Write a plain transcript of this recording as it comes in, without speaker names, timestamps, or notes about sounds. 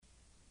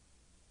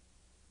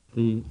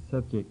The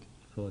subject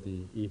for the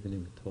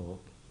evening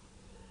talk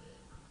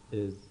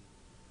is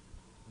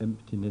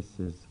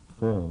emptiness's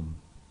form,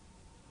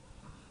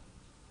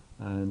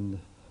 and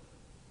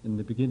in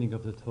the beginning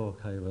of the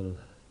talk I will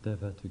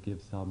endeavour to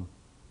give some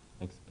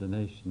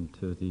explanation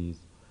to these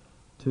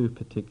two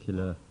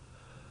particular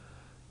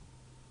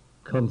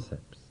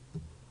concepts.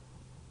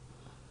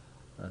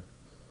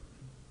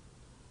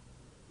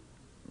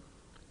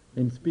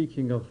 In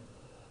speaking of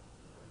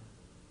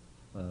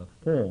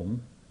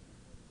form,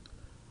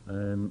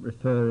 I'm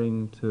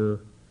referring to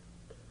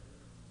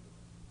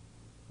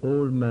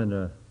all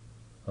manner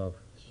of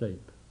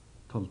shape,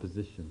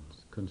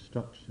 compositions,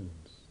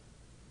 constructions,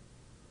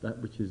 that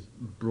which is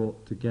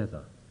brought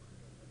together.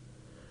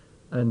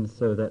 And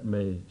so that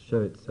may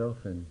show itself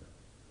in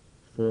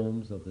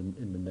forms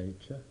in the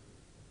nature,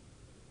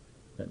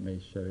 that may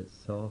show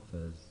itself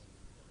as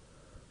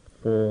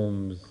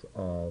forms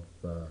of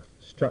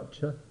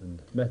structure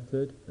and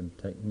method and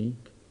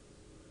technique,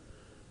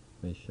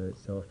 may show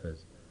itself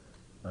as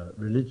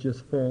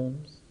religious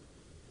forms,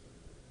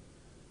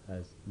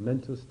 as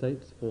mental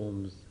states,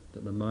 forms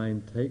that the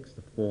mind takes,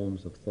 the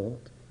forms of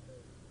thought.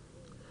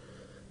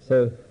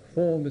 So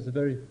form is a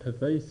very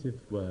pervasive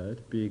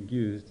word being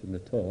used in the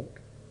talk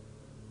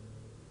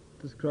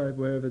to describe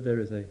wherever there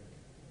is a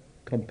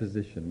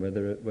composition,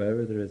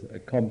 wherever there is a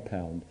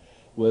compound,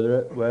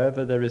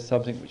 wherever there is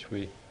something which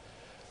we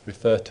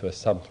refer to as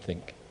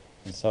something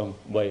in some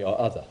way or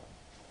other.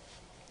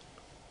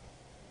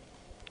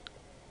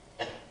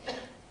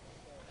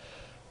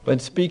 When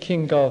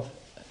speaking of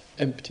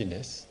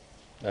emptiness,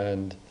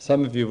 and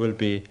some of you will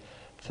be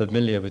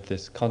familiar with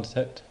this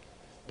concept,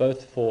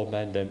 both form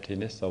and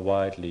emptiness are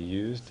widely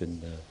used in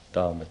the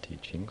Dharma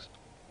teachings.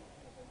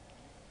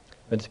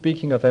 When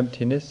speaking of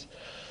emptiness,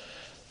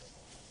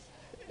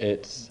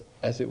 it's,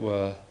 as it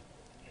were,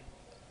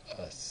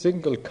 a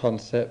single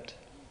concept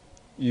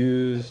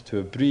used to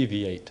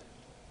abbreviate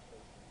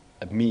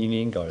a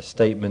meaning or a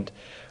statement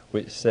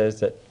which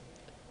says that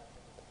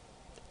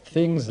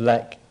things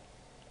lack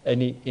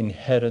any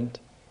inherent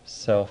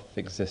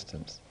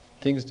self-existence.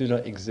 Things do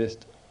not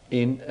exist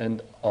in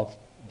and of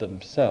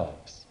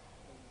themselves,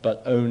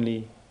 but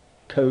only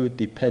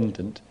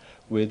codependent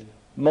with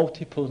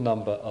multiple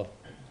number of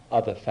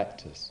other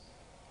factors.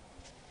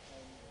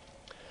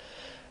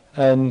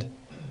 And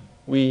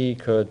we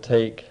could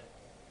take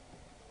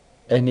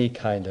any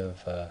kind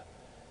of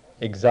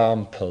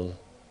example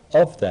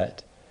of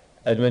that,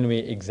 and when we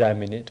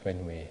examine it,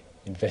 when we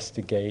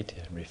investigate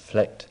and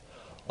reflect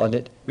on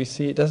it, we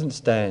see it doesn't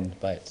stand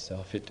by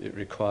itself. It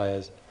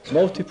requires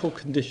multiple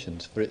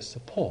conditions for its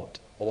support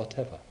or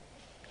whatever.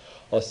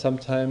 Or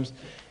sometimes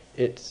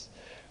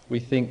we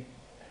think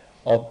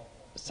of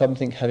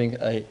something having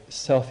a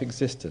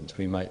self-existence.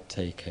 We might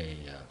take a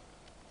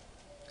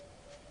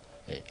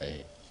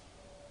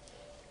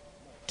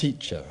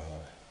teacher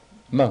or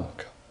a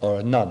monk or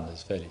a nun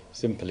as very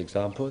simple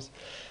examples,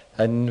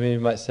 and we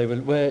might say,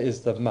 well, where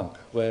is the monk?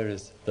 Where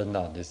is the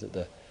nun? Is it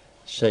the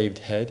shaved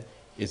head?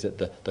 Is it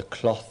the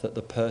cloth that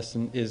the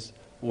person is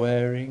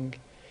wearing?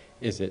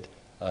 Is it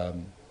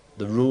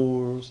the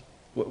rules?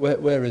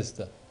 Where is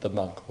the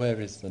monk?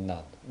 Where is the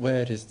nun?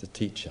 Where is the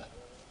teacher?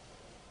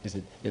 Is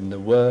it in the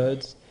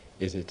words?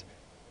 Is it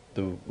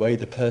the way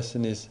the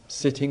person is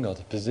sitting or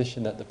the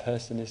position that the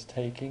person is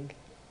taking?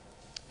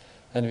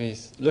 And we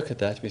look at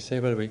that, we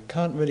say, well, we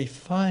can't really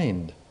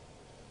find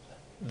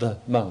the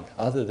monk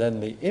other than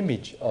the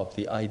image of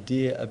the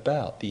idea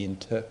about the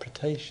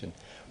interpretation.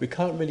 We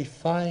can't really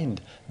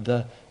find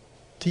the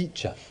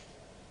teacher.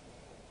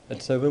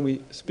 And so when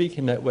we speak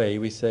in that way,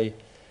 we say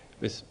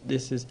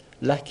this is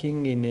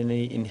lacking in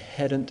any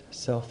inherent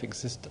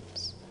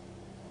self-existence.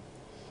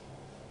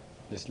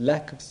 This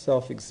lack of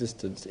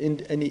self-existence,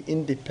 any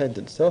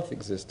independent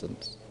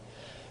self-existence,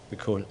 we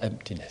call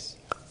emptiness.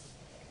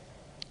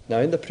 Now,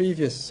 in the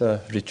previous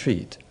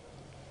retreat,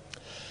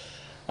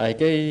 I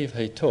gave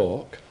a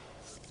talk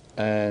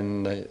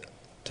and I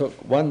took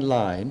one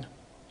line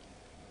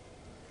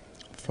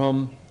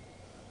from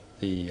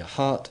the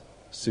Heart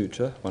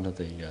Sutra, one of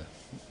the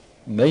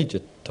major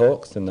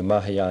talks in the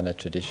Mahayana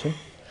tradition,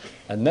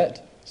 and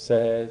that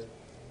said,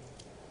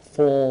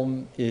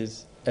 form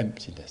is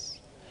emptiness.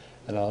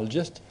 And I'll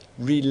just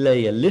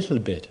relay a little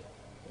bit,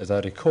 as I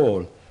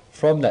recall,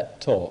 from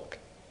that talk,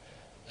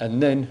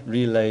 and then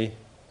relay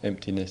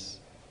emptiness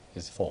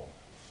is form.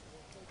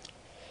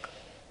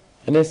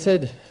 And I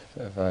said,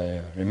 if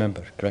I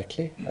remember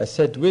correctly, I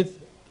said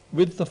with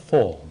the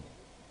form,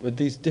 with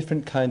these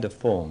different kind of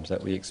forms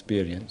that we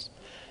experience,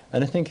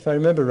 and I think if I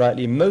remember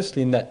rightly,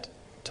 mostly in that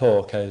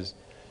talk as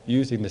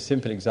using the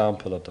simple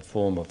example of the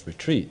form of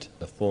retreat,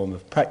 the form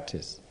of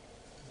practice,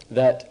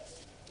 that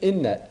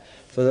in that,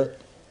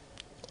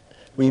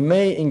 we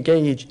may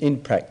engage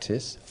in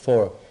practice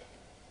for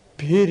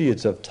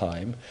periods of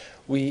time,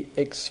 we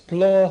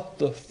explore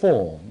the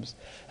forms,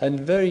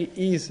 and very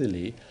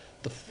easily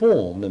the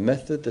form, the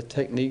method, the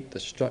technique, the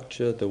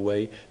structure, the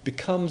way,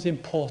 becomes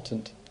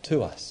important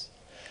to us.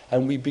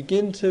 And we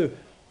begin to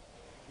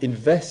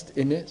invest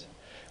in it.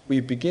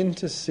 We begin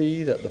to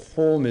see that the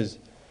form is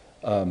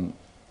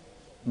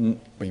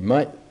we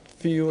might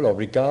feel or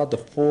regard the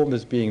form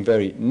as being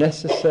very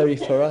necessary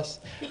for us,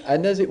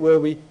 and as it were,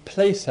 we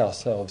place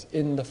ourselves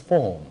in the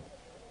form.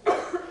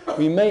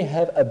 We may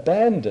have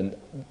abandoned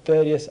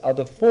various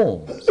other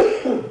forms,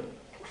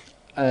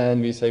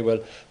 and we say, well,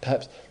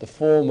 perhaps the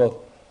form of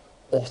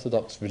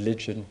orthodox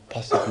religion,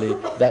 possibly,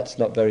 that's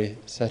not very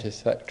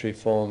satisfactory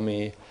for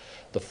me.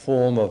 The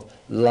form of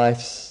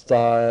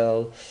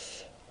lifestyle,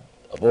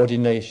 of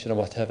ordination or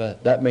whatever,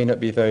 that may not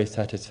be very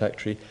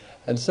satisfactory.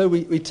 And so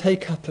we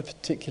take up a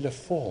particular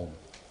form.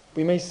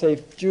 We may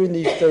say, during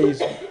these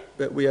days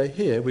that we are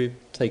here, we've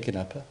taken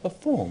up a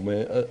form,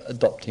 we're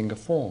adopting a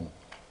form.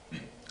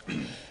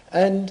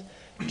 And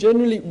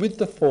generally with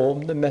the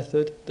form, the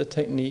method, the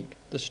technique,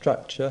 the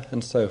structure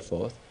and so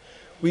forth,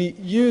 we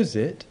use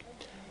it,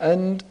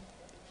 and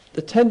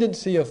the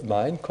tendency of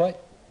mind, quite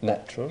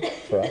natural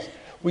for us,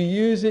 we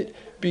use it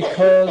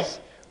because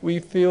we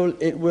feel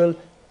it will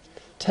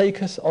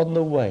take us on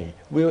the way,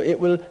 it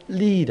will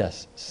lead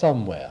us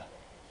somewhere.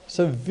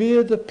 So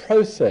via the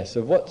process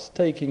of what's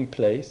taking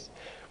place,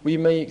 we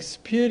may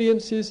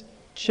experience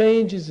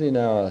changes in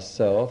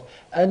ourselves,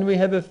 and we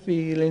have a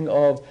feeling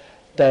of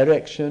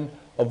direction,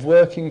 of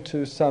working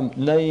to some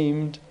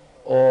named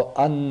or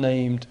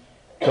unnamed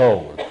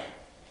goal.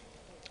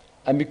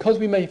 And because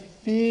we may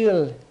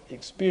feel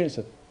experience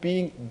of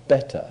being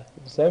better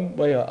in some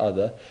way or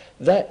other,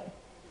 that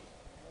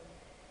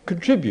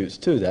contributes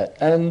to that,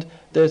 and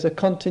there's a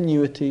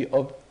continuity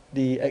of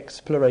the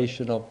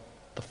exploration of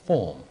the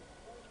form.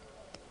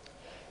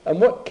 And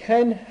what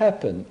can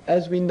happen,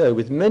 as we know,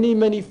 with many,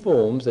 many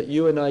forms that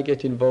you and I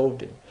get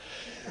involved in,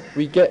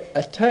 we get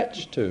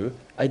attached to,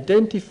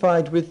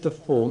 identified with the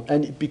form,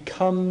 and it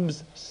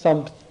becomes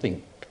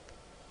something.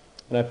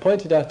 And I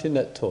pointed out in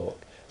that talk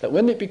that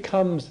when it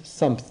becomes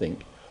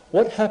something,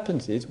 what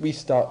happens is we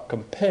start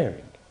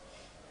comparing.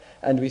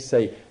 And we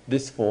say,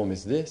 this form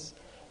is this,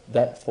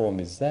 that form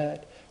is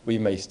that. We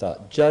may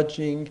start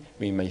judging,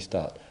 we may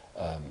start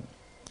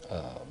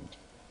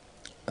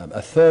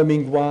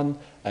affirming one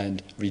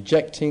and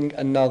rejecting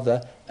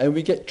another, and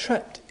we get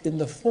trapped in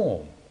the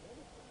form.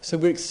 So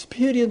we're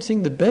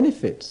experiencing the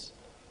benefits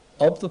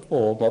of the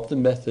form, of the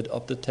method,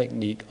 of the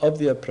technique, of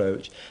the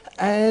approach,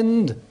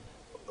 and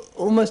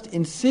almost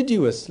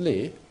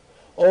insidiously,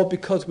 or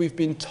because we've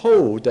been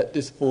told that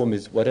this form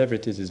is, whatever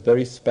it is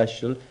very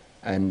special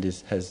and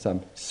has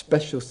some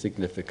special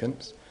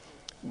significance,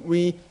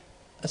 we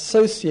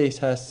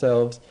associate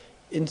ourselves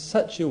in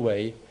such a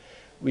way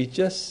we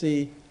just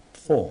see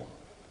form.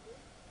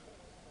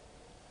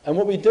 And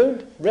what we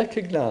don't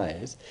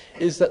recognize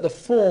is that the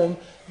form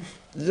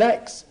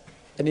lacks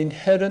an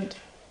inherent,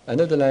 I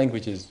know the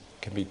languages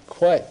can be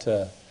quite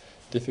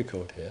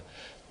difficult here,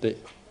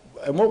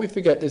 and what we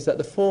forget is that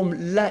the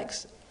form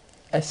lacks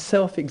a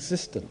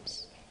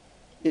self-existence.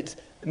 It's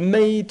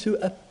made to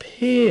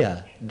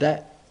appear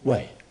that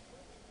way.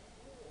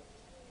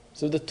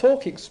 So the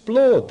talk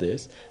explored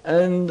this,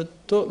 and the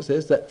talk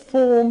says that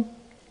form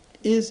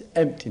is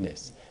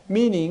emptiness,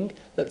 meaning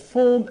that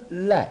form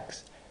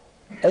lacks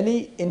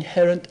any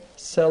inherent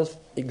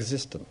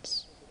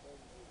self-existence.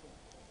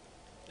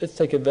 Let's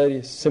take a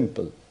very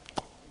simple,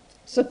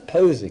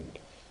 supposing,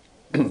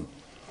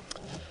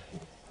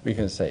 we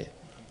can say,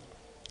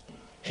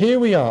 here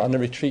we are on a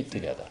retreat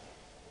together.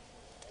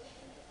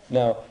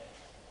 Now,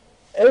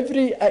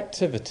 every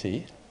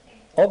activity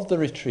of the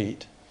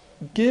retreat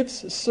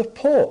gives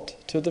support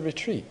to the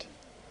retreat.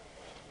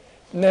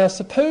 Now,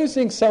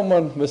 supposing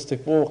someone was to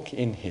walk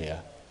in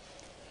here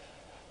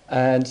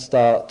and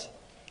start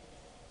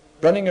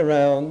running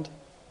around,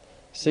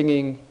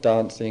 singing,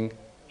 dancing,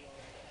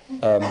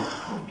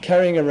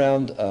 carrying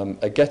around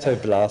a ghetto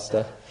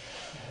blaster,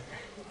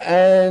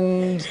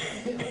 and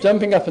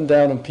jumping up and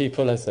down on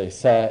people as they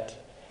sat,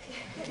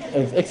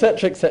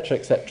 etc., etc.,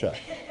 etc.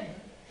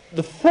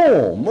 The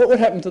form, what would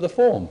happen to the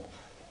form?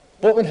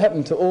 What would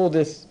happen to all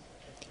this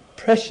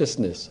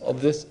preciousness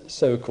of this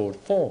so-called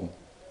form?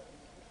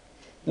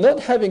 Not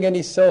having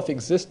any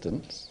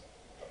self-existence,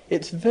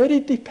 it's very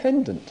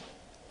dependent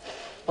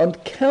on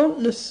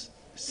countless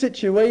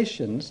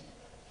situations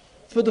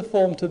for the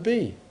form to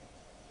be.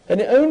 And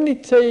it only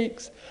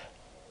takes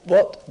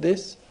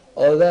this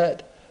or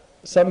that,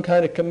 some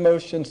kind of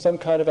commotion, some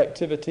kind of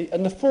activity,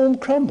 and the form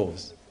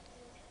crumbles.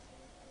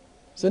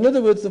 So in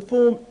other words, the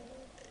form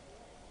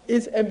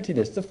is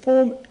emptiness. The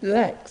form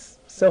lacks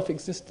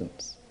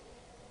self-existence.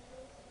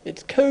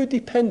 It's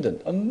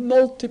codependent on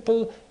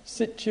multiple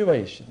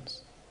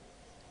situations.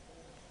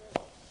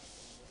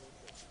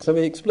 So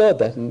we explored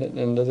that,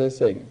 and as I was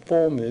saying,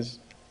 form is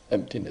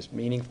emptiness,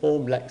 meaning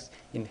form lacks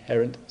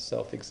inherent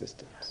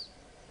self-existence.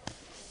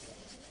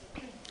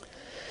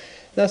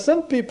 Now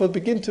some people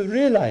begin to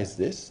realize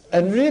this,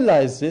 and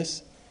realize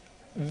this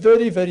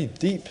very, very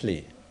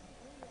deeply.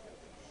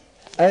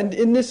 And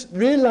in this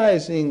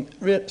realization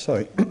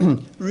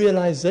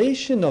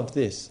of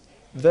this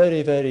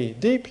very, very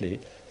deeply,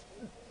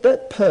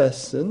 that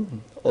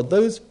person, or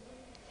those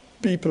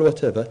people,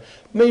 whatever,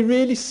 may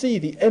really see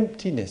the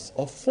emptiness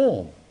of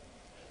form.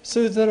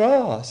 So there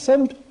are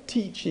some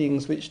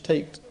teachings which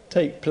take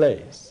take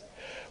place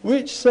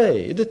which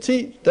say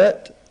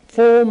that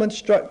form and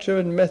structure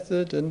and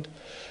method and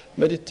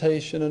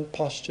meditation and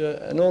posture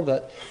and all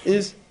that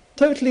is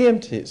totally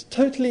empty, it's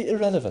totally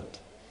irrelevant.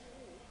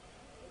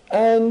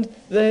 And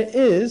there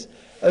is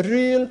a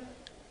real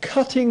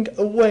cutting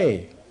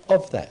away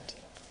of that.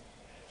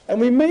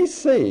 And we may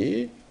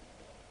say,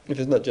 if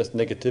it's not just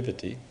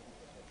negativity,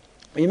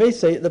 we may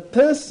say the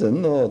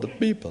person or the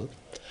people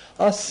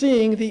are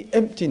seeing the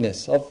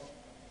emptiness of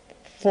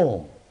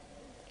form.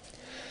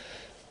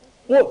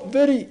 What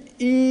very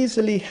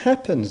easily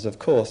happens, of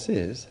course,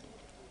 is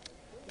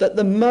that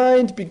the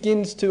mind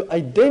begins to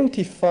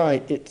identify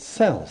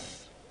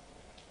itself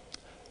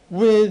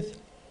with,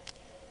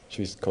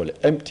 should we call it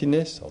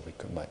emptiness, or we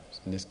might,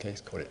 in this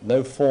case, call it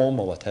no form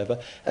or whatever,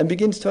 and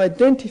begins to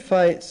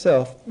identify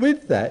itself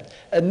with that,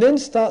 and then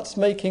starts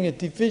making a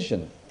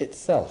division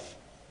itself.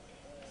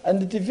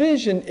 And the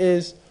division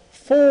is,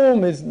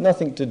 form is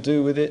nothing to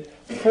do with it,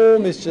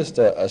 form is just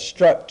a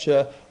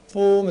structure,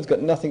 form has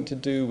got nothing to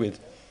do with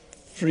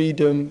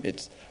freedom,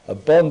 it's a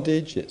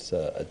bondage, it's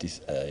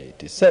a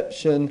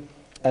deception,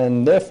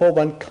 and therefore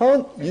one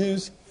can't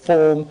use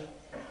form,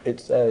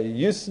 it's a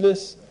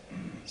useless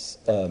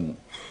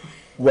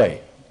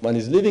way. One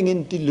is living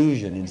in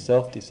delusion, in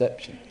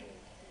self-deception.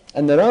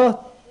 And there are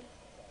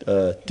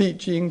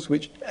teachings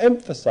which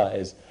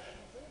emphasize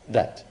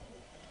that.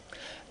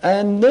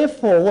 And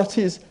therefore what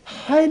is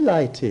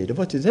highlighted,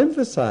 what is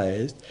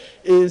emphasized,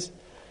 is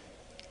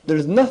there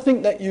is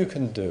nothing that you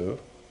can do,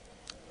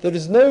 there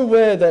is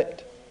nowhere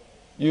that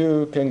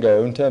you can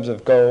go in terms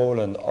of goal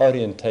and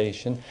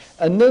orientation,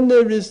 and then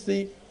there is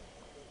the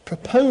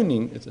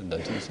proponing, it's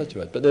not such a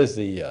word, but there's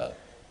the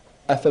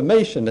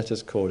affirmation, let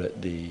us call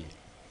it, the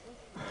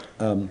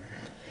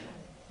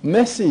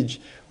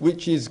message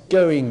which is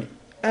going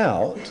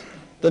out,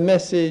 the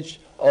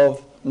message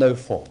of no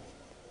form.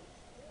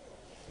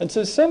 And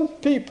so some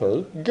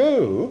people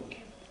go,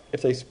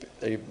 if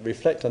they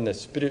reflect on their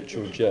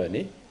spiritual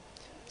journey,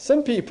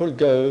 some people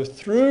go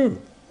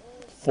through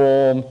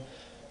form,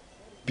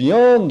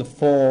 beyond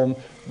form,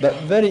 but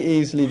very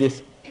easily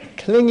this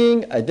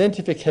clinging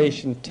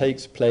identification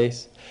takes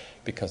place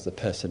because the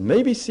person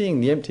may be seeing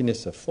the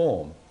emptiness of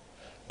form,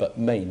 but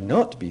may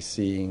not be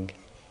seeing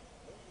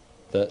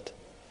that,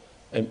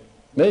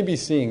 may be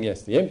seeing,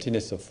 yes, the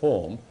emptiness of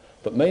form,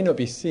 but may not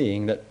be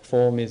seeing that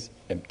form is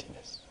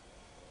emptiness.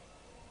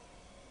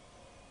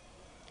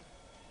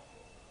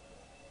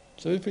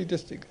 So if we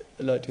just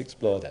like to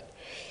explore that.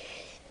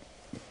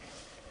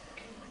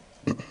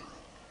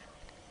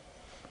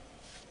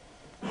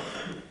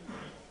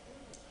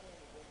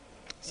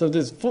 So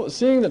there's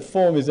seeing that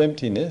form is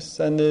emptiness,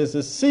 and there's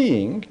a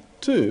seeing,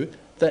 too,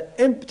 that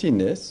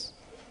emptiness...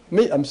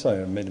 I'm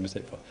sorry, I made a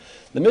mistake.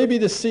 There may be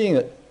the seeing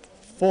that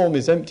form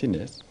is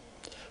emptiness,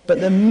 but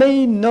there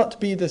may not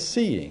be the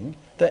seeing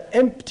that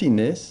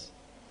emptiness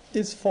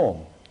is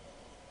form.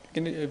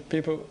 Can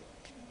people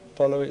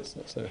follow it? It's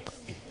not so...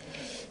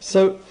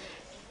 So,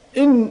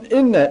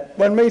 in that,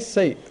 one may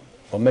say,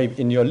 or maybe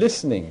in your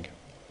listening,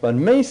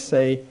 one may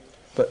say,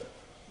 but,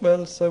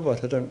 well, so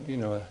what? I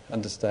don't,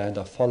 understand,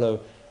 I follow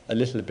a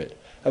little bit.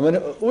 And one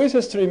always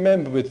has to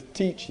remember with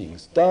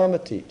teachings, Dharma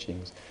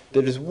teachings,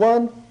 there is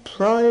one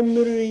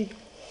primary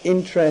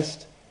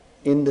interest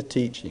in the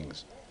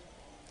teachings.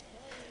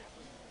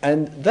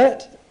 And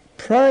that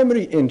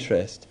primary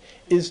interest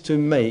is to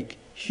make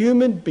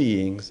human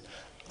beings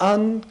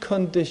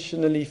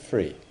unconditionally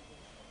free.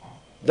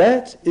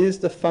 That is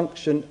the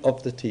function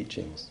of the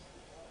teachings.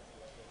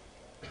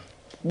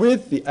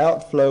 With the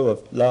outflow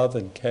of love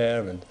and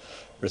care and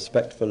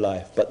respect for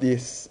life. But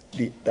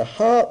the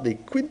heart, the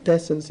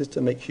quintessence is to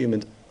make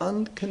humans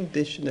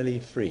unconditionally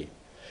free.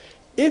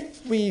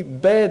 If we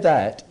bear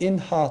that in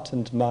heart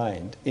and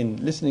mind, in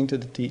listening to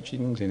the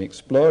teachings, in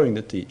exploring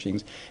the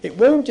teachings, it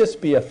won't just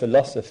be a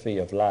philosophy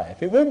of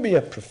life. It won't be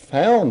a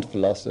profound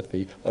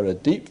philosophy or a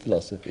deep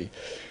philosophy.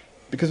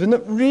 Because we're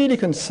not really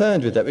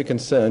concerned with that, we're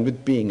concerned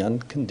with being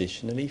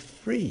unconditionally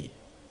free.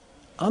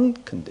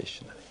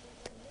 Unconditionally.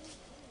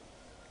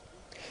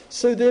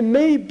 So there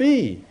may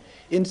be,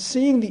 in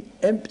seeing the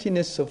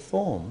emptiness of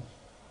form,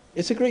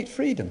 it's a great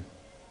freedom.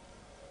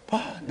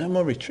 Wow, no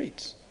more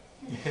retreats.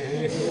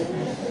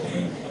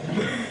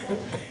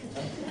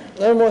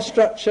 No more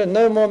structure,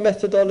 no more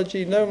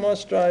methodology, no more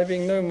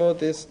striving, no more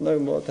this, no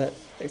more that,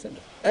 etc.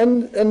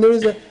 And there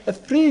is a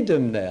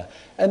freedom there.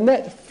 And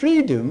that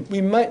freedom we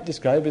might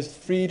describe as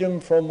freedom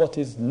from what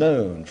is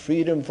known,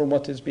 freedom from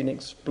what has been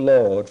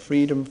explored,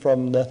 freedom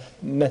from the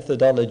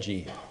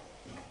methodology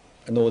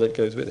and all that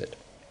goes with it.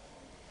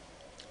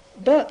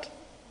 But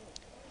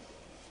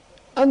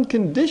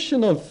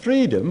unconditional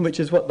freedom, which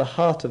is what the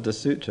heart of the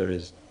sutra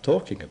is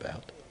talking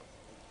about,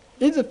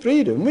 is a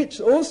freedom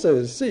which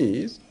also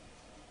sees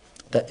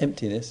that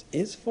emptiness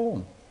is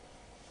form.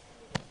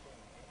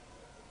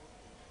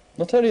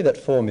 Not only that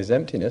form is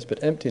emptiness,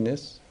 but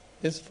emptiness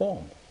is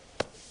form.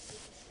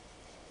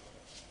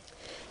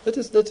 Let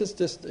us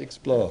just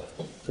explore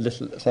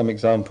some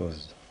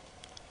examples.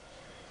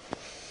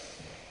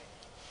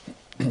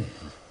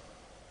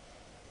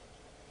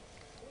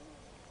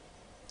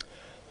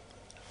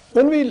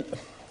 When we,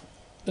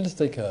 let's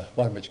take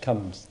one which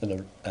comes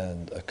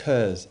and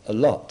occurs a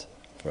lot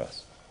for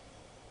us.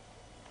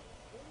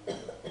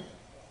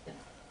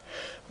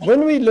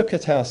 When we look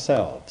at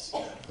ourselves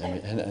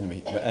and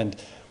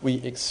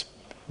we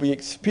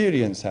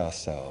experience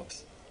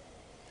ourselves,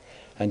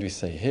 and we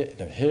say,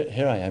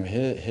 here I am,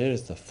 here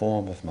is the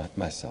form of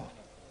myself.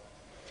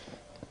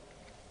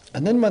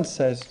 And then one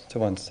says to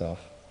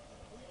oneself,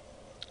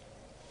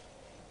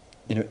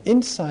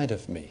 inside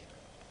of me,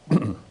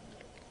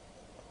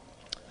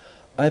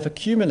 I've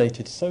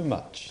accumulated so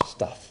much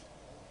stuff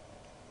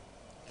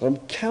from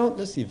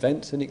countless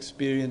events and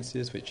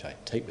experiences which I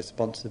take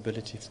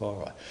responsibility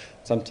for.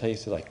 Some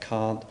cases I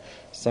can't.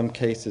 Some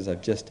cases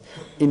I've just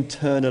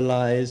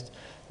internalized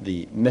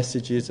the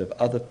messages of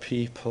other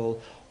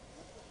people.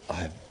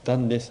 I've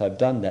done this, I've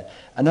done that.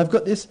 And I've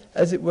got this,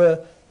 as it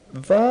were,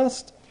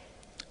 vast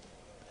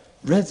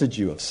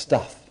residue of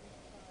stuff,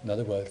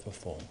 another word for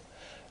form,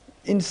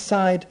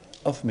 inside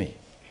of me.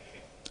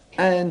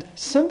 And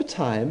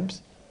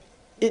sometimes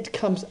it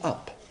comes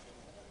up.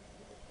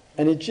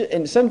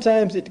 And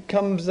sometimes it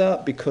comes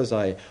up because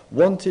I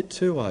want it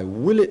to, I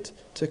will it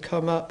to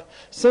come up.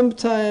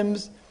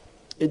 Sometimes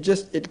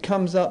it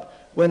comes up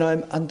when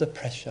I'm under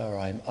pressure or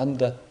I'm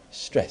under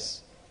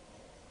stress.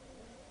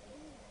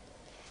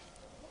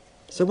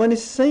 So one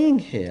is saying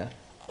here,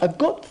 I've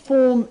got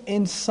form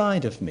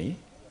inside of me.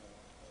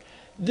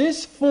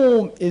 This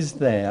form is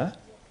there.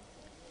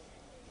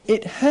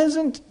 It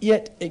hasn't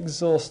yet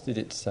exhausted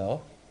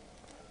itself.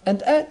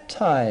 And at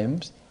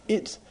times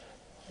it's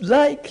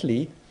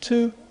likely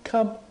to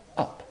come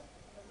up.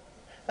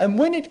 And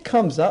when it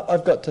comes up,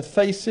 I've got to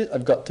face it,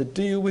 I've got to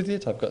deal with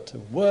it, I've got to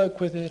work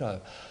with it,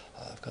 I've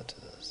got to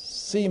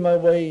see my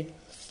way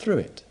through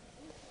it.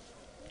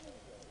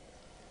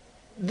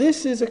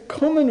 This is a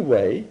common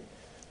way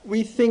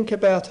we think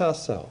about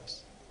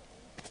ourselves.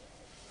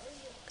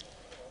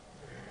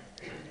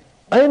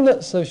 I am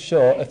not so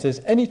sure if there's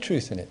any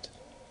truth in it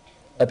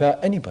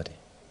about anybody.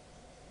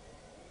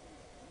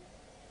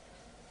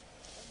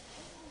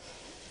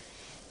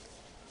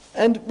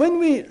 And when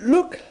we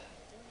look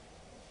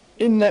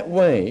in that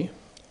way,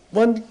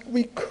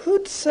 we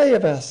could say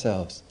of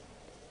ourselves,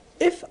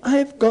 if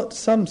I've got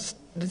this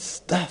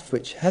stuff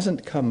which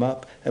hasn't come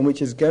up and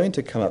which is going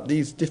to come up,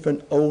 these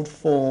different old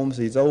forms,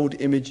 these old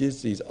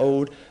images, these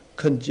old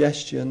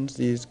congestions,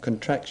 these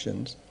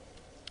contractions,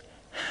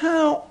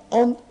 how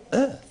on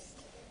earth,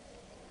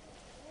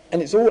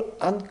 and it's all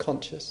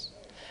unconscious,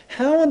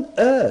 how on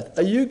earth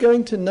are you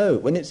going to know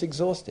when it's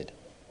exhausted?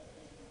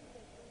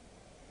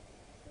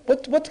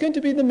 What's going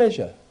to be the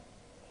measure?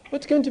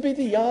 What's going to be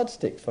the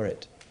yardstick for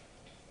it?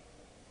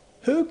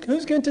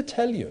 Who's going to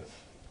tell you?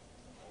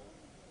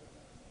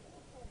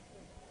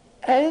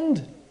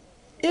 And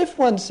if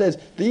one says,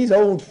 these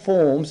old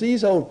forms,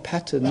 these old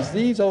patterns,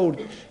 these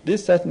old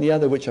this, that and the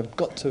other, which I've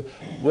got to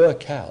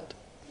work out,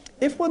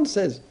 if one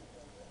says,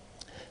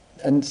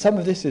 and some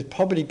of this is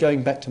probably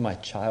going back to my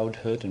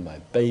childhood and my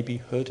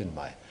babyhood and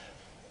my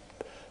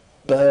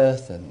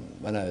birth and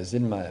when I was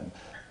in my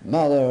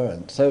mother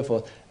and so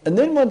forth, and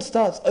then one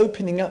starts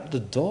opening up the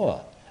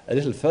door a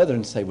little further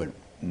and say, well,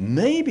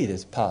 maybe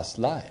there's past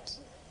lives,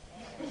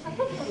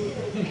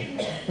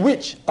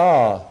 which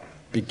are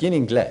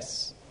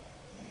beginningless.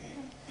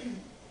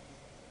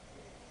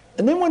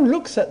 And then one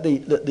looks at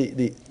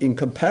the in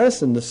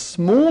comparison, the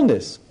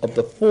smallness of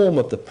the form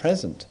of the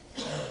present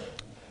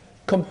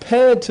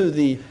compared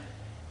to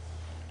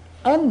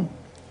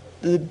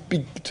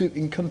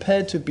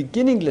compared to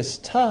beginningless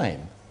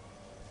time.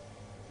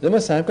 They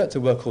must say, I've got to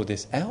work all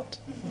this out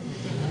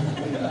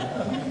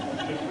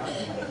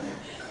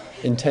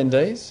in 10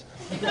 days.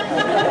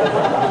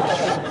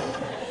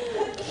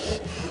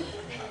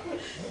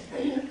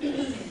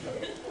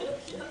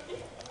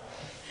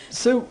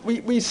 So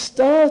we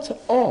start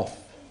off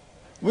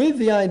with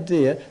the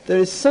idea there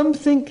is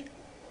something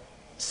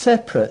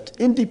separate,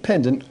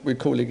 independent, we're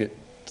calling it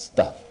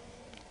stuff,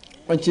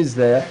 which is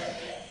there,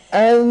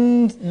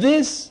 and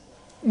this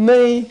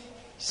may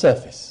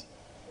surface.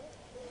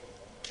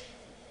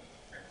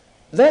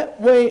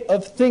 That way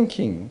of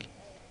thinking,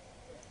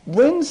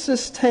 when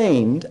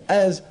sustained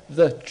as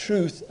the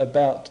truth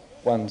about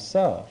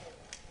oneself,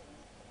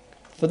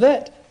 for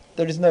that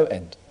there is no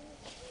end.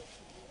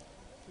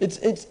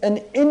 It's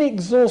an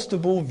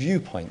inexhaustible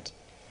viewpoint.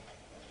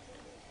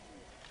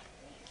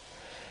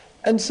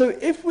 And so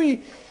if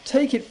we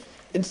take it,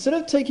 instead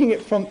of taking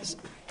it from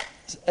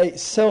a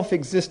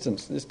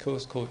self-existence, this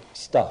course called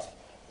stuff,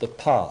 the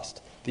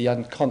past, the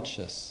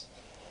unconscious,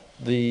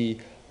 the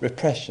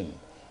repression,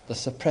 the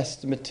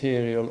suppressed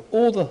material,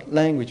 all the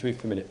language we're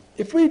familiar.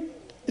 If we,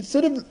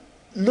 instead of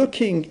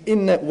looking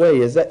in that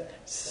way as that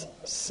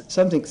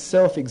something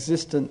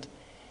self-existent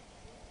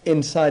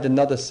inside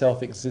another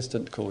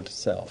self-existent called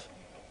self,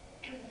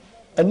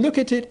 and look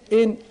at it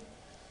in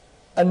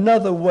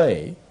another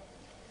way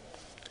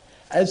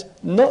as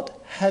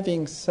not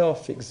having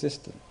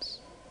self-existence,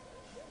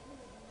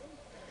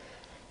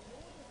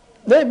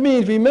 that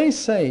means we may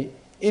say,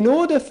 in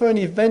order for an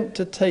event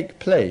to take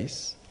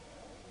place,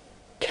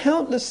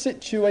 countless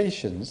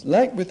situations,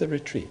 like with the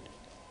retreat,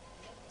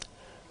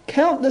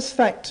 countless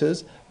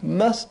factors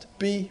must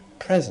be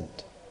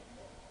present.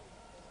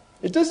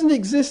 It doesn't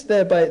exist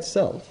there by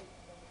itself.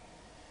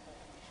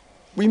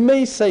 We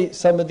may say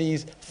some of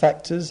these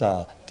factors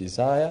are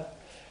desire,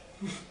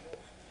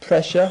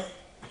 pressure,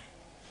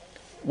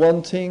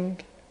 wanting,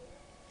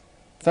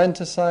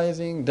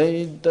 fantasizing,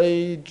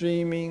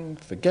 daydreaming,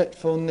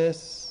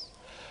 forgetfulness,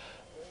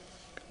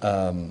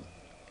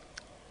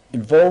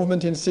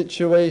 involvement in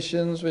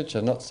situations which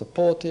are not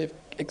supportive,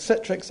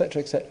 etc.,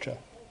 etc., etc.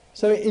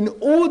 So in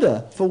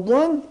order for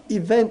one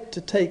event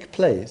to take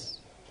place,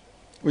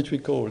 which we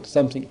call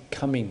something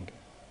coming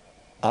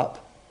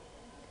up,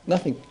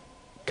 nothing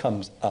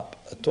comes up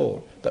at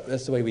all, but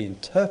that's the way we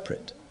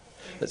interpret,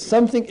 that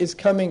something is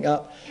coming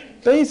up,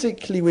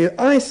 basically we're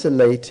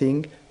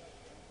isolating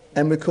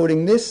and we're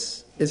calling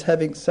this as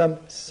having some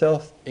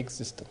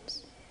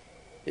self-existence.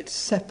 It's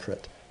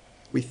separate.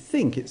 We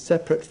think it's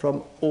separate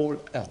from all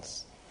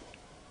else.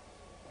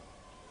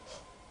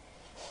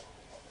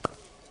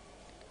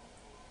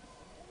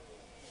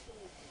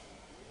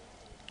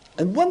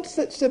 And once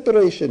that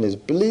separation is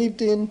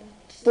believed in,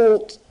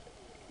 thought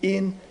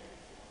in,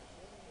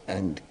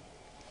 and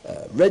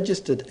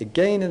registered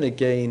again and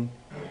again,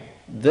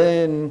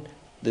 then,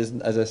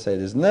 as I say,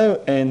 there's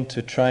no end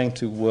to trying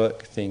to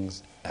work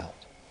things out.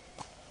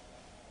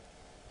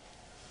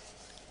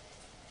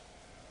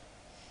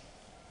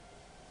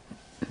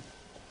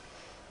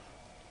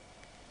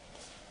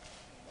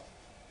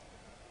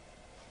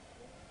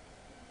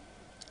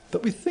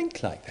 But we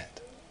think like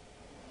that.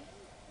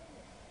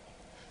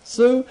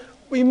 So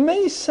we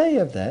may say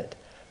of that,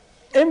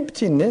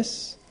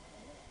 emptiness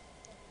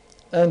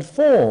and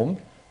form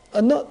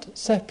are not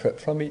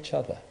separate from each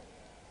other.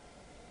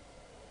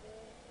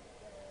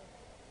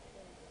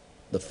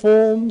 The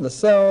form, the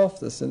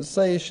self, the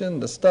sensation,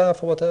 the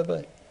stuff or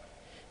whatever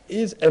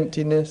is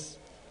emptiness,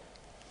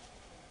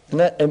 and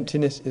that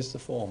emptiness is the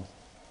form.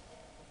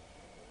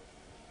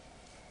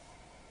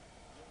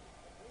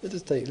 Let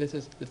us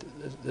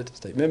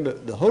take. Remember,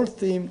 the whole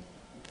theme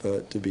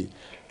to be,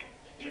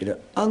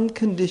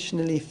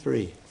 unconditionally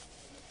free.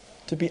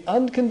 To be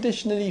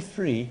unconditionally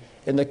free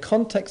in the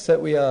context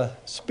that we are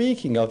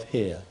speaking of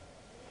here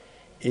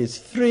is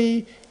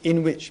free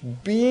in which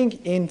being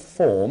in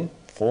form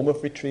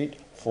of retreat,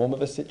 form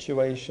of a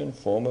situation,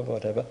 form of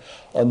whatever,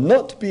 or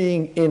not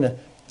being in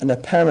an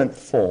apparent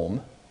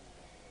form,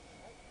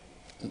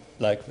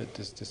 like it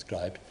is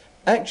described,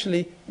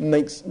 actually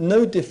makes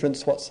no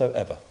difference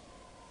whatsoever.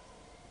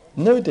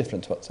 No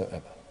difference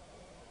whatsoever.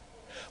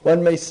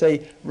 One may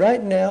say,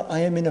 right now I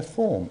am in a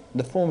form,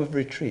 the form of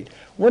retreat.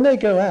 When I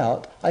go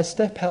out, I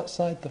step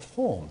outside the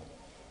form.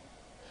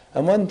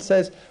 And one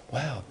says,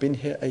 wow, I've been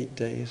here 8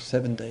 days,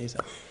 7 days,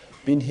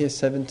 I've been here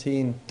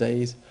 17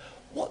 days.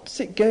 What's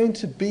it going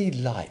to be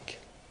like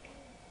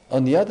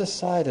on the other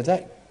side of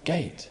that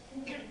gate?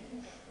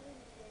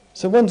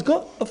 So one's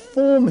got a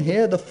form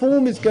here. The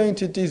form is going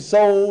to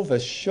dissolve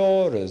as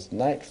sure as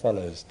night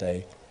follows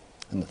day.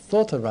 And the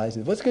thought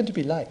arises, what's it going to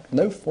be like?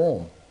 No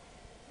form.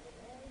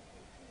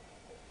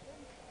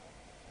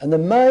 And the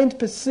mind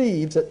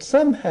perceives that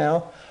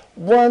somehow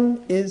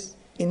one is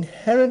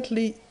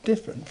inherently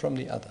different from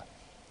the other.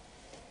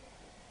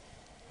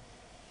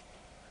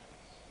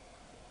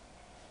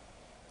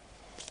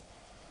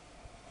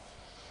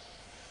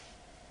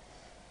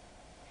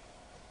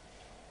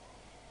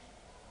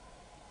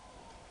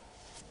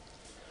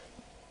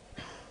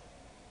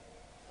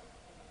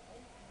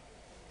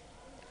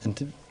 And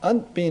to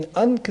being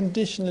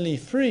unconditionally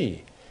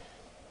free,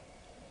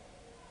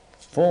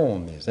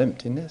 form is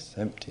emptiness,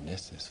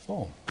 emptiness is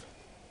form.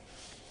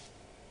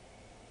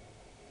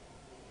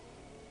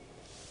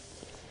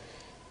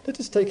 Let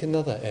us take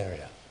another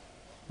area.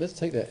 Let's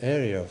take the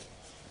area of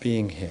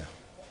being here.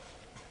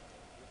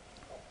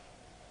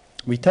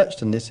 We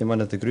touched on this in one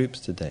of the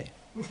groups today.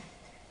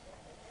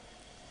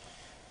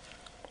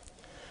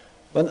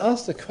 One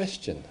asks the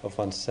question of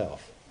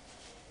oneself,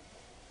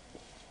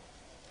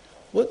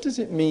 what does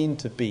it mean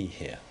to be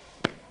here?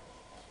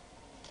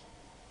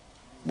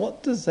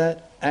 What does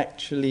that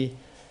actually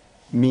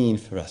mean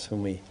for us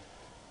when we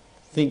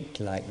think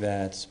like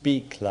that,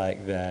 speak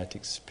like that,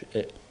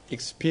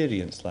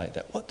 experience like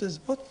that?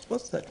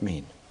 What's that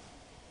mean?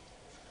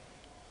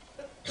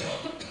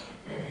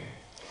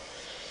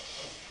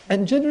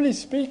 And generally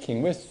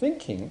speaking, we're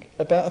thinking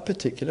about a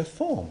particular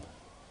form.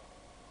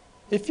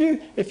 If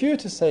you were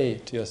to say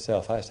to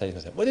yourself, I say to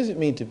myself, what does it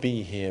mean to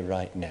be here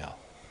right now?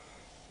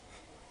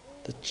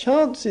 The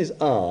chances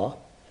are,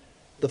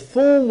 the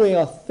form we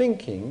are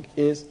thinking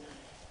is,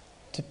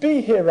 to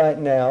be here right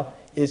now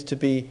is to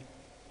be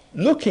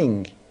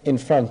looking in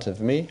front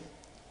of me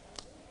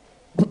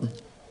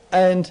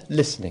and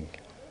listening.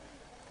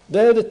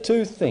 They're the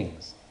two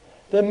things.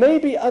 There may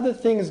be other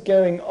things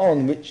going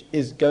on which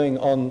is going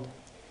on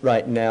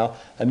right now.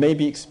 I may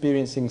be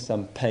experiencing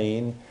some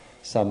pain,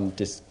 some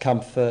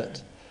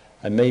discomfort.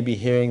 I may be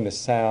hearing the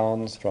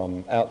sounds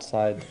from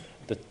outside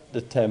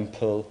the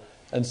temple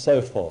and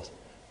so forth.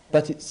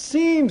 But it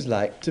seems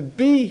like to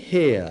be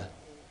here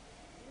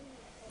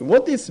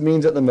what this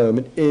means at the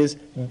moment is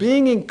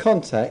being in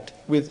contact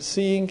with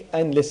seeing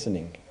and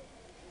listening,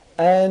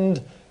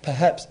 and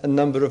perhaps a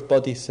number of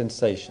body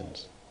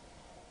sensations.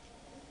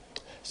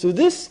 So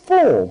this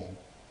form,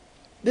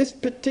 this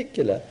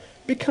particular,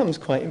 becomes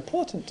quite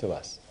important to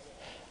us.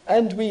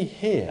 And we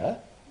hear,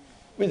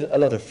 with a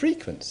lot of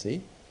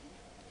frequency,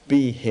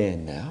 be here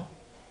now,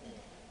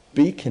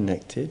 be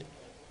connected,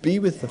 be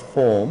with the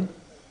form,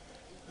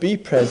 be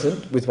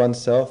present with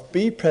oneself,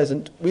 be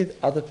present with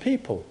other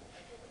people.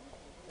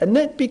 And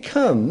that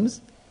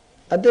becomes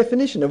a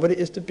definition of what it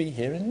is to be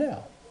here and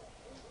now.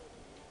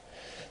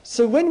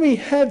 So when we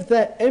have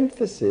that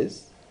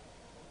emphasis,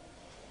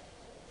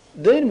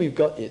 then we've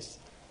got its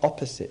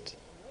opposite.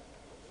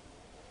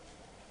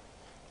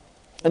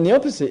 And the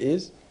opposite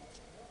is,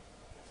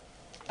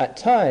 at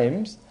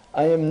times,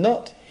 I am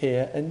not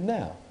here and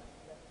now.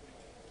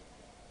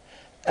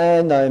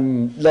 And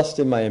I'm lost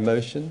in my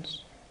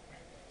emotions,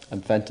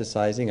 I'm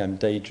fantasizing, I'm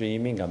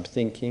daydreaming, I'm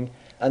thinking,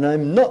 and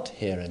I'm not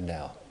here and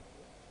now.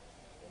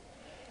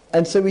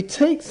 And so we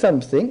take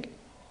something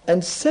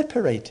and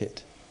separate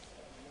it.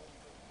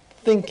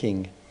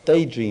 Thinking,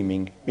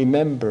 daydreaming,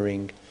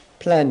 remembering,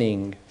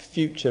 planning,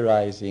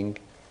 futurizing,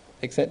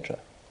 etc.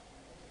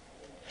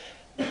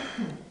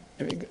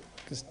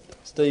 Just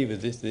stay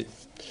with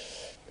this.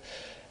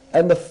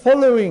 And the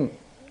following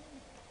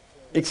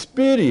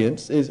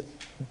experience is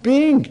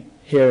being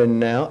here and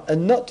now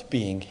and not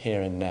being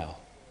here and now.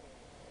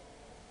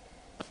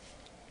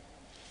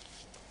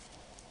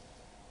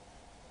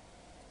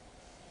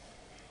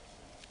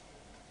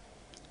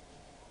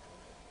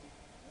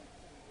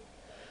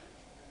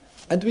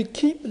 And we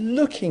keep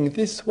looking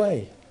this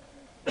way.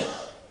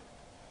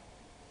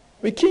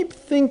 We keep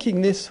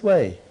thinking this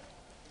way.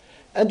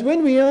 And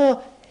when we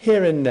are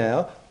here and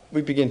now,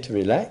 we begin to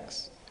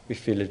relax, we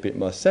feel a bit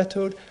more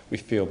settled, we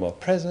feel more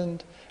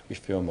present, we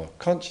feel more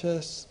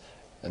conscious,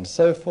 and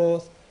so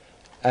forth.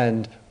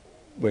 And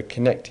we're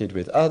connected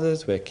with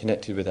others, we're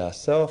connected with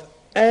ourselves,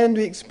 and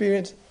we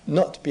experience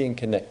not being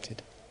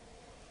connected.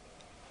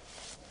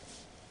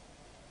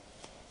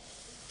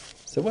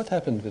 So what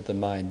happens with the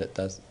mind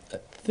that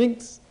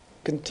thinks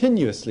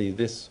continuously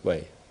this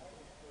way?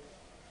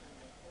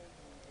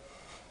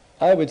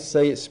 I would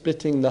say it's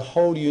splitting the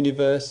whole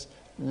universe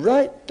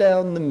right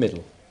down the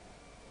middle.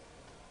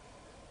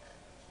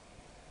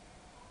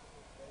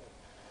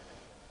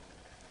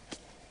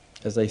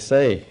 As they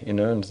say,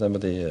 and some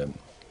of the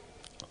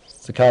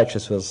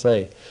psychiatrists will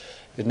say,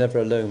 you're never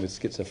alone with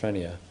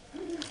schizophrenia.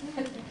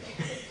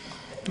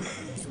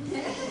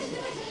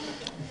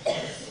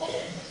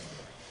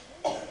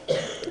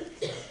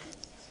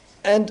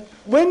 And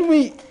when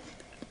we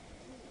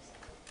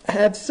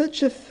have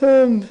such a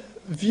firm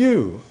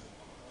view,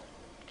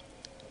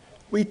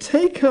 we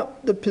take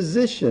up the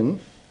position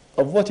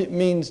of what it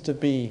means to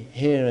be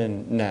here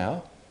and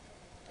now,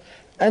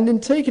 and in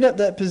taking up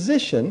that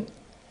position,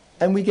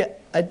 and we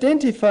get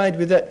identified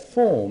with that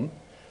form,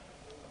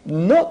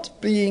 not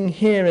being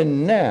here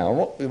and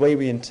now, the way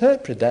we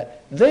interpret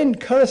that, then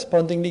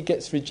correspondingly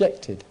gets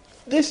rejected.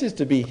 This is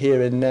to be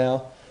here and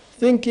now,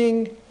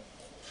 thinking,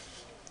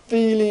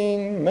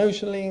 feeling,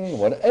 emotioning,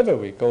 whatever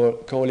we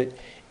call it,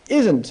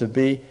 isn't to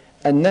be,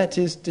 and that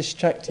is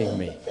distracting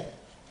me.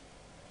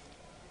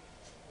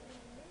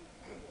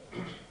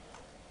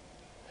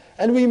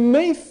 And we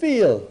may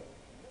feel,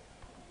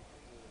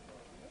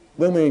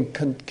 when we're in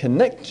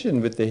connection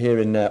with the here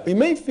and now, we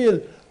may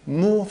feel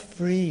more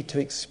free to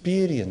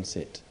experience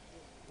it,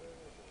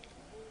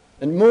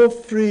 and more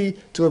free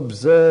to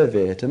observe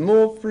it, and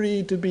more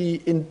free to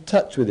be in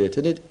touch with it.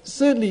 And it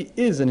certainly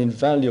is an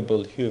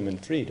invaluable human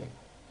freedom.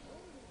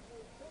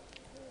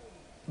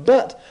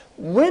 But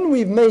when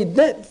we've made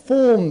that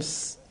form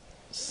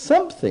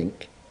something,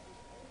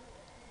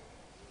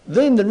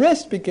 then the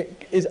rest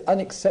is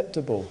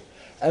unacceptable.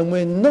 And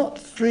we're not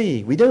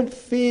free. We don't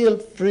feel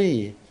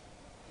free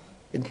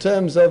in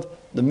terms of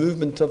the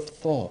movement of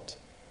thought.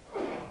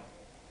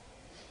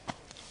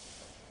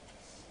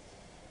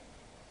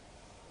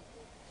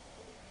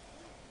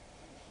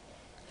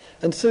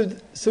 And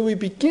so we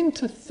begin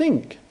to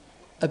think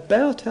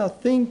about our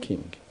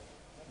thinking.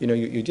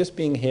 You're just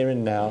being here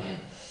and now,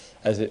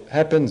 as it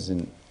happens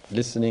in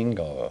listening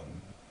or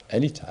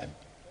any time.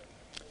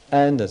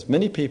 And as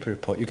many people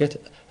report, you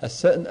get a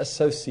certain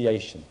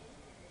association.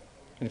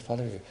 You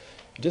follow you.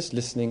 You're just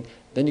listening,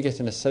 then you get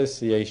an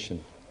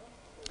association.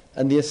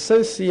 And the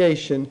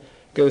association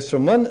goes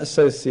from one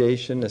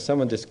association, as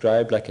someone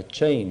described, like a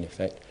chain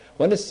effect,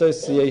 one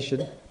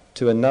association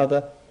to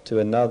another, to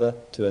another,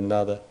 to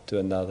another, to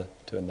another,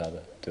 to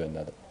another, to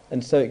another.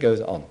 And so it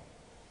goes on.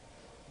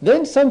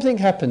 Then something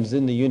happens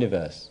in the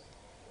universe.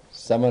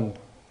 Someone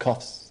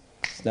coughs,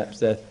 snaps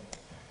their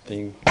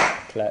thing,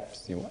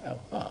 claps,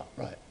 wow,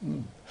 right.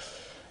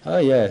 Ah,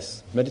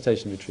 yes,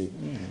 meditation retreat.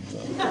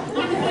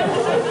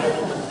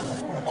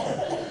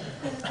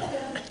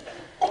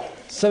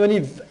 So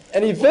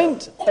an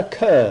event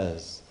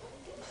occurs,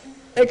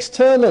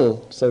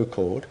 external,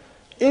 so-called,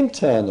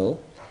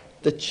 internal,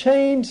 the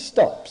chain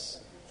stops.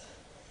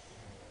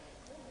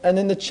 And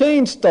in the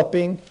chain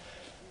stopping,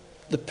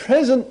 the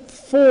present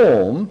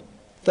form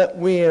that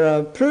we are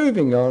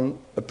approving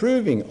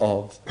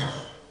of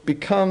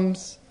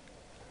becomes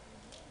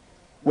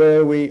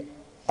where we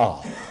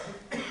are.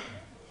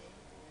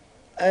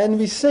 And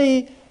we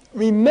see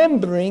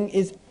remembering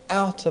is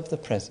out of the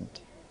present.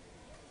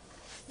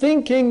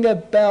 Thinking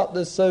about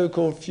the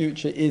so-called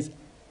future is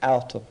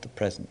out of the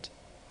present.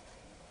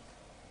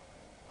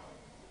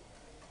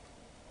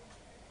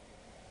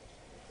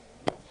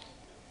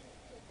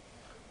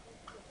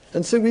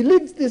 And so we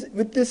live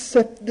with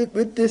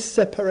this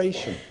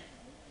separation.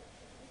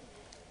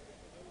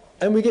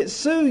 And we get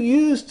so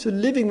used to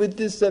living with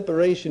this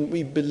separation,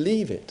 we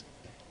believe it.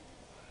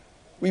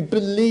 We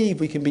believe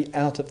we can be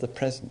out of the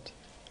present.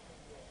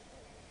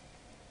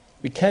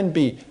 We can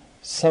be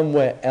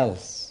somewhere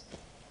else.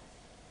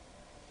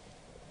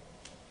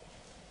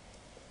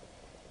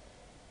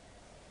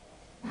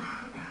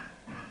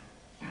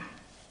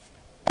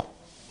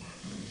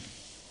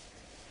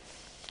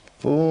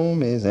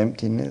 Form is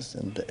emptiness,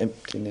 and the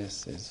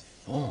emptiness is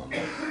form.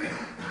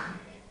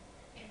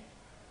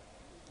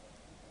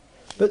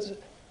 But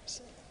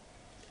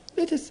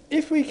let us,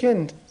 if we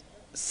can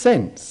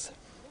sense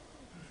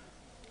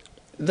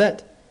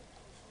that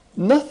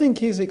nothing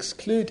is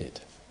excluded,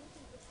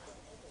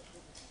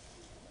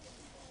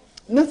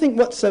 nothing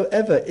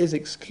whatsoever is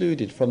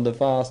excluded from the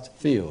vast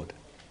field.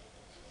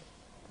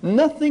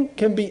 Nothing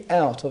can be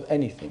out of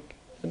anything.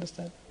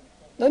 Understand?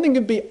 Nothing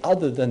can be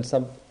other than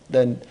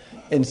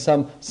in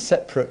some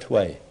separate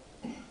way.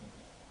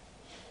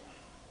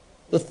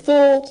 The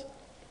thought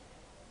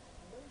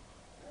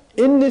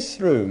in this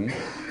room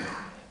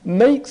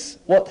makes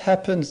what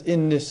happens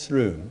in this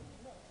room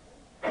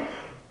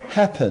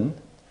happen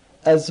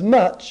as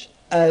much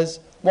as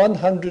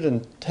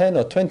 110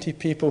 or 20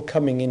 people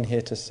coming in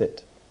here to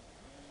sit.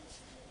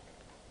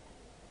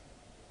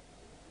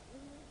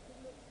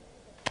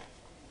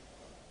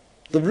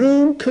 The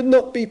room could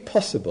not be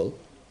possible,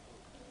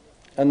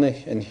 and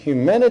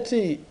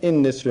humanity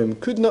in this room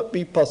could not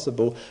be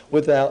possible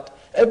without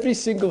every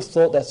single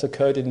thought that's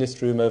occurred in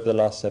this room over the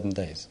last 7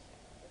 days.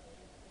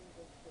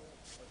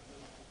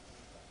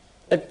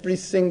 Every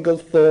single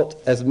thought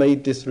has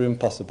made this room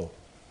possible.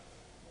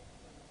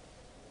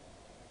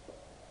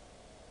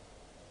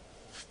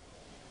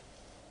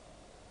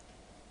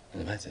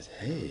 And the man says,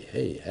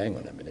 hey, hang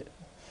on a minute.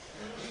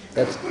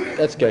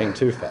 That's going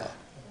too far.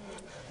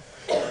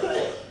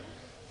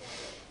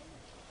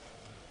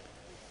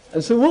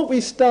 And so what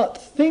we start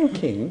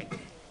thinking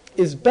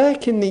is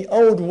back in the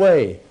old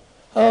way.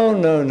 Oh,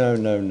 no.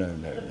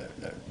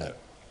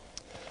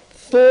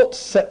 Thought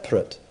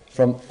separate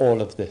from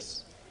all of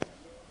this.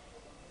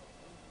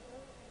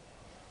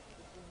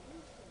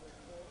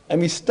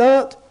 And we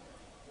start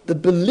the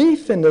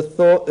belief in the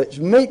thought that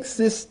makes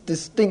this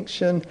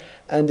distinction,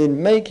 and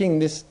in making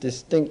this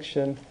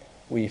distinction,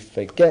 we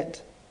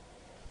forget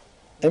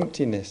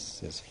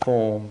emptiness is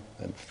form,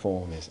 and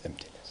form is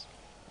emptiness.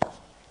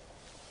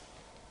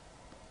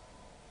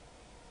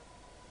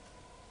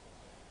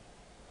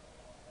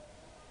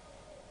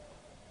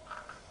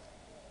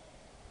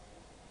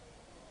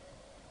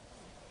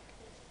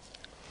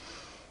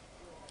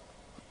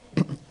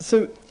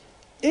 So,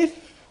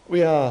 if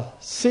we are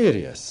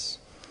serious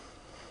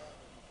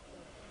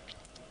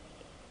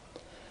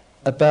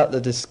about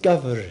the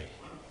discovery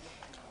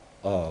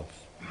of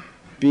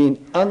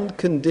being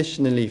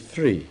unconditionally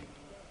free,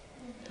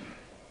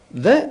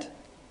 that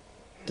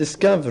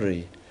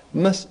discovery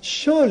must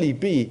surely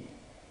be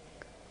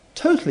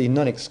totally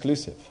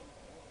non-exclusive.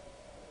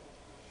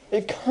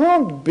 It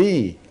can't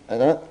be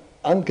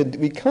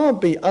we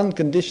can't be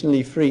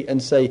unconditionally free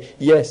and say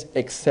yes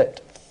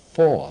except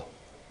for.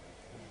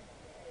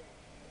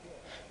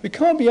 We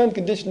can't be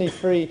unconditionally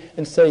free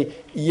and say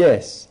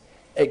yes,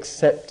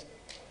 except,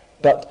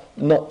 but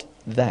not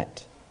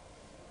that.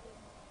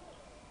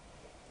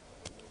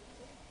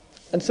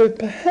 And so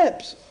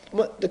perhaps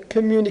what the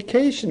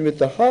communication with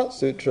the Heart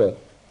Sutra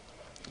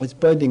is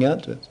pointing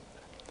out to us,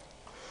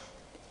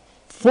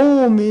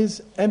 form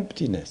is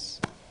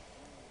emptiness.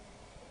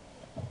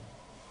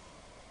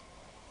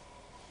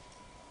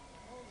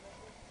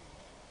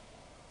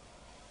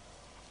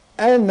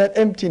 And that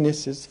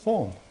emptiness is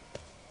form.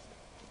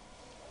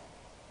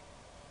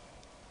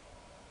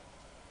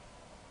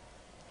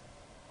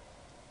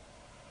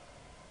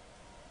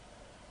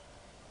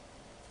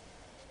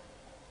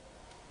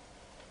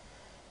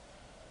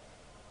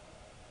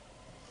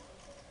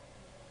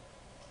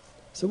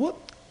 So what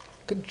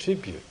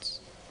contributes,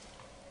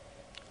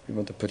 if you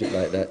want to put it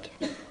like that,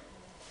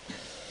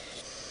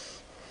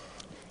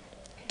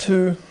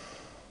 to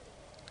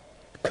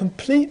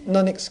complete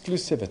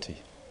non-exclusivity,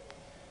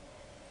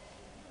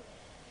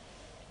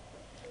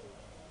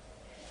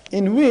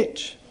 in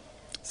which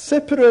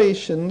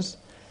separations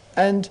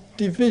and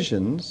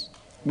divisions,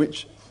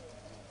 which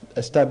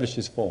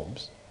establishes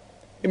forms,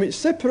 in which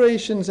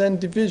separations and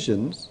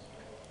divisions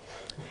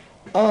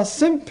are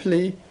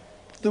simply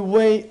the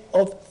way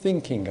of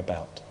thinking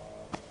about.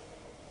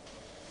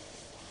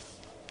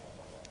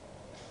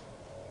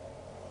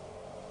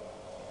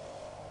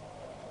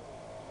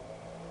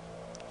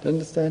 Do you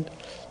understand?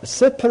 The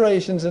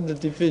separations and the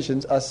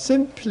divisions are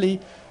simply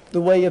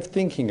the way of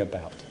thinking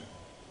about.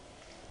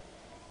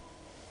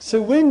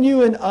 So when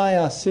you and I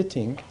are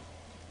sitting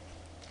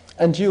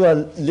and you are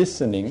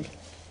listening,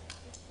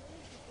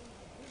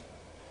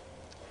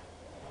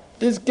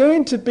 there's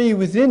going to be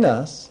within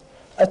us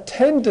a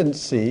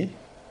tendency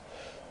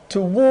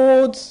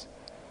towards...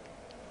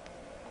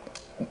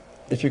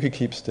 If you could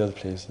keep still,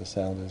 please, the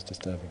sound is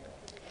disturbing.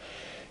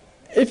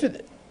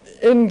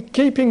 In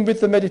keeping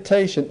with the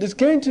meditation, there's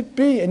going to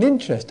be an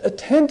interest, a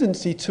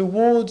tendency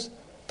towards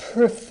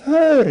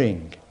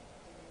preferring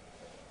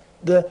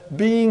the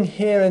being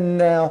here and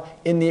now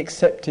in the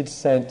accepted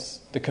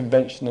sense, the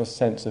conventional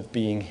sense of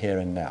being here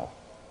and now.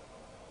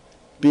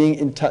 Being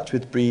in touch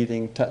with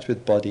breathing, in touch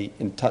with body,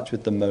 in touch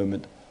with the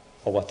moment,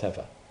 or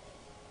whatever.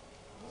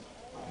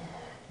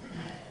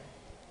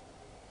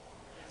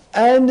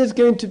 And there's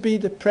going to be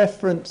the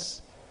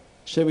preference,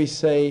 shall we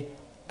say,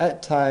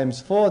 at times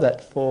for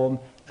that form,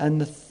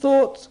 and the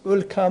thoughts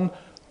will come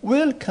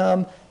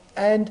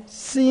and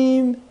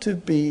seem to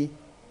be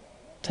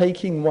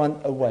taking one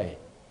away.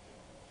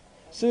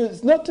 So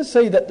it's not to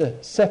say that the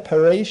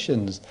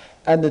separations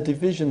and the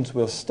divisions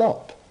will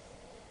stop.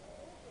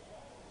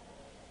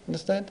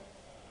 Understand?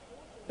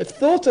 If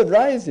thought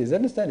arises,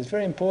 understand, it's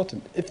very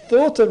important. If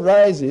thought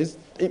arises,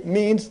 it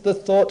means the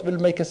thought will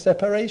make a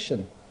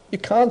separation. You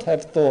can't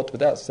have thought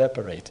without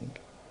separating.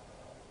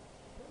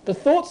 The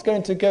thought's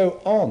going to go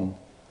on.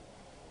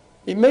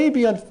 It may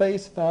be on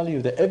face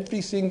value that every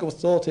single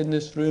thought in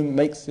this room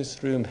makes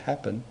this room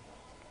happen.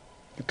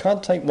 You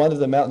can't take one of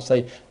them out and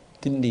say,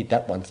 didn't need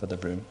that one for the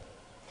room.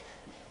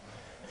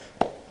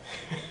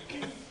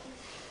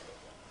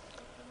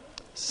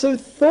 So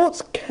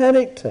thought's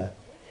character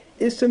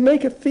is to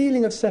make a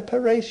feeling of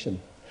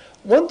separation.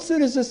 Once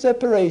there is a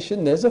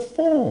separation, there's a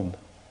form.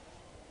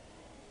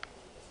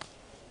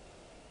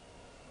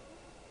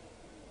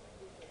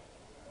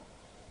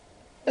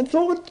 And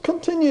thought would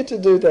continue to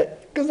do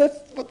that, because that's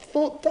what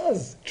thought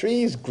does.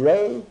 Trees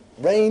grow,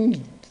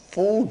 rain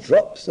fall,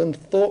 drops, and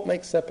thought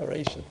makes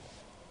separation.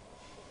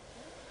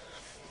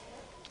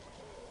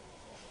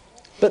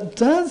 But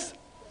does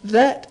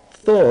that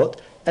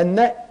thought and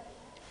that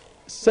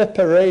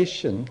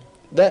separation,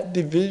 that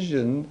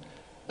division,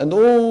 and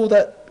all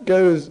that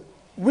goes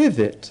with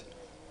it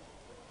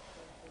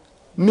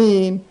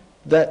mean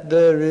that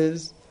there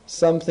is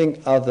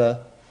something other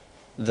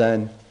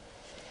than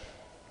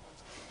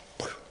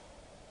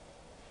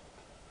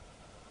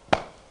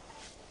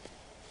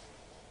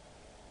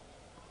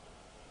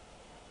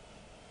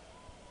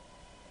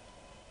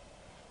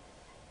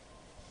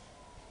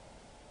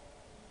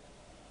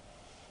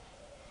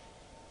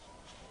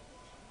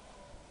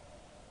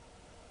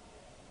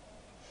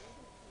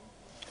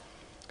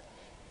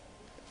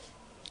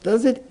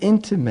does it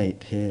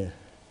intimate here?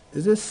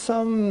 Is there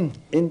some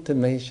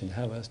intimation,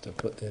 how else to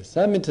put this,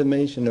 some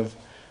intimation of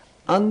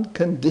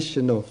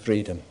unconditional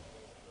freedom?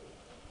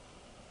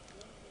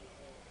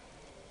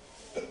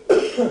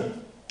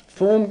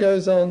 Form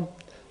goes on,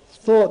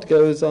 thought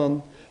goes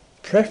on,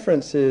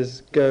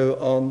 preferences go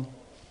on,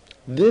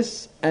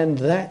 this and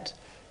that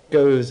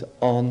goes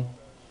on,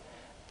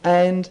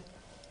 and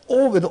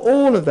with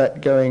all of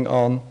that going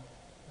on,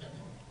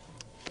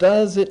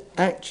 does it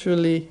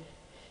actually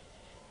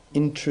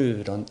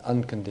intrude on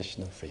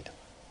unconditional freedom?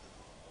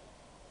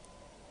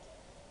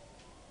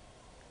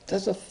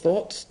 Does a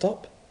thought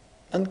stop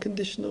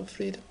unconditional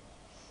freedom?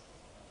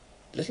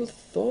 Little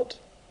thought,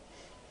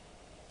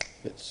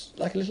 it's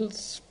like a little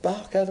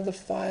spark out of the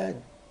fire,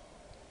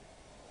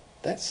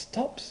 that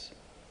stops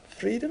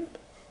freedom?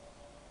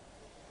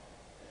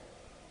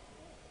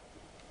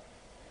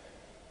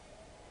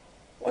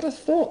 What a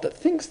thought that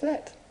thinks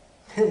that.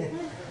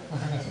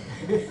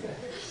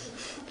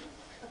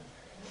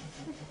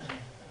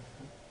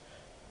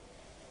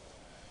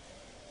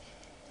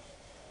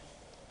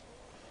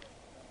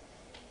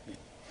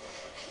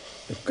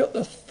 We've got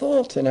the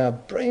thought in our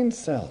brain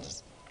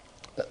cells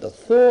that the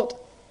thought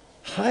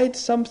hides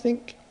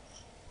something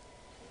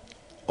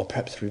or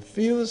perhaps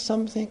reveals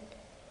something,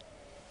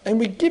 and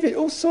we give it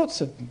all sorts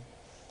of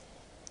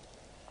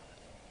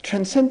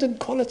transcendent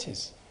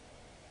qualities.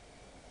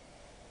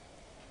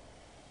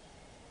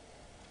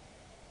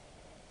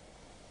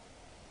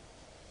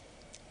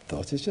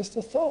 Thought is just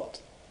a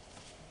thought.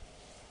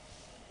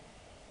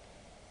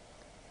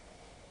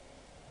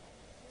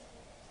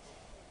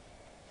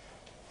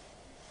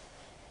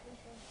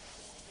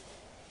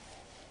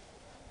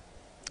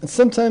 And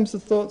sometimes the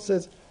thought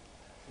says,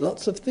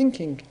 lots of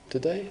thinking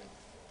today.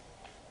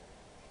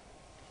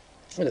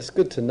 Well, it's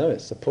good to know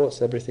it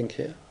supports everything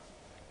here.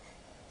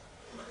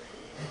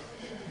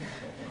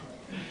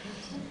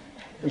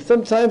 And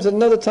sometimes,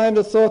 another time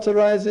the thought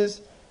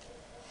arises,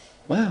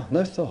 wow,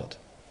 no thought.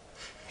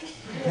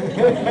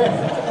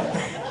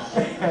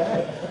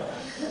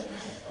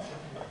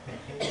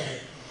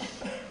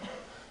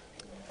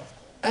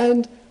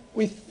 And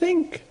we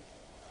think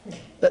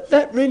that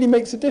that really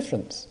makes a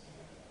difference.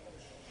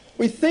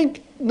 We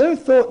think no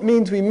thought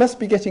means we must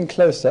be getting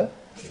closer.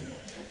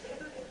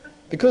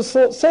 Because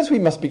thought says we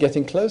must be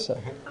getting closer.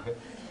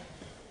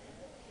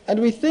 And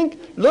we think,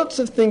 lots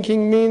of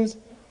thinking means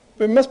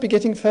we must be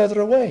getting further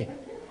away.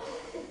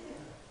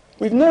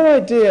 We've no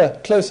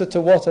idea closer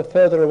to what or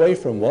further away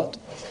from what.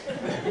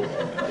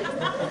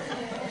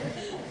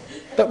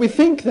 But we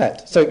think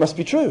that, so it must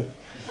be true.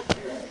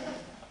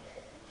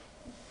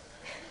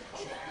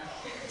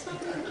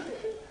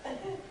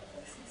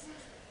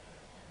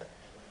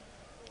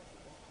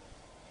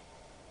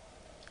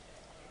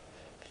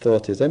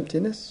 Thought is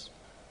emptiness.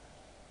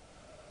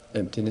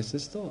 Emptiness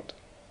is thought.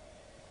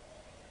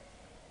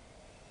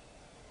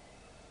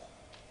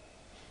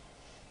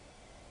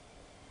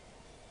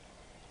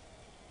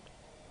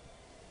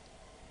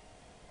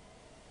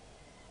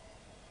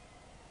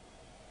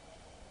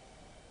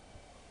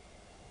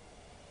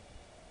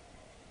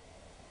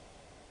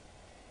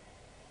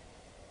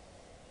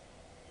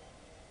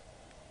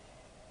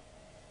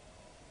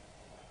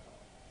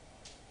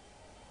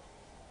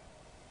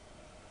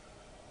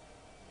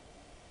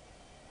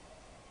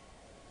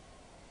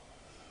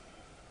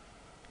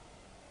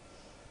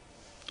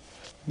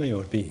 May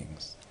all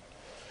beings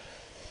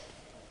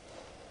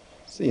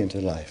see into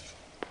life.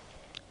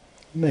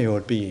 May all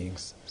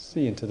beings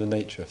see into the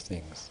nature of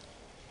things.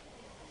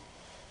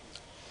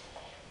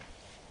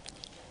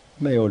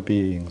 May all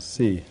beings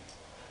see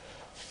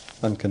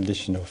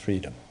unconditional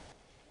freedom.